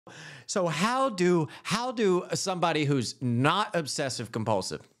So how do somebody who's not obsessive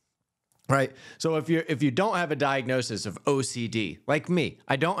compulsive, right? So if you don't have a diagnosis of OCD, like me,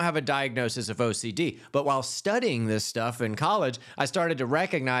 I don't have a diagnosis of OCD, but while studying this stuff in college, I started to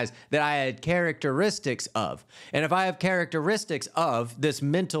recognize that I had characteristics of. And if I have characteristics of this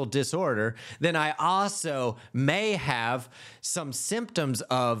mental disorder, then I also may have some symptoms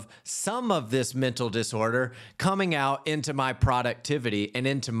of some of this mental disorder coming out into my productivity and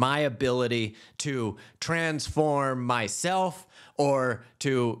into my ability to transform myself or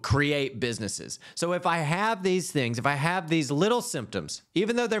to create businesses. So if I have these things, if I have these little symptoms,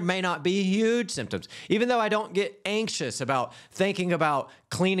 even though there may not be huge symptoms, even though I don't get anxious about thinking about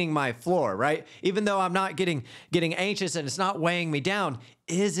cleaning my floor, right? Even though I'm not getting anxious and it's not weighing me down,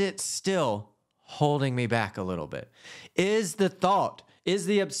 is it still holding me back a little bit? Is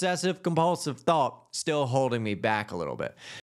the obsessive compulsive thought still holding me back a little bit?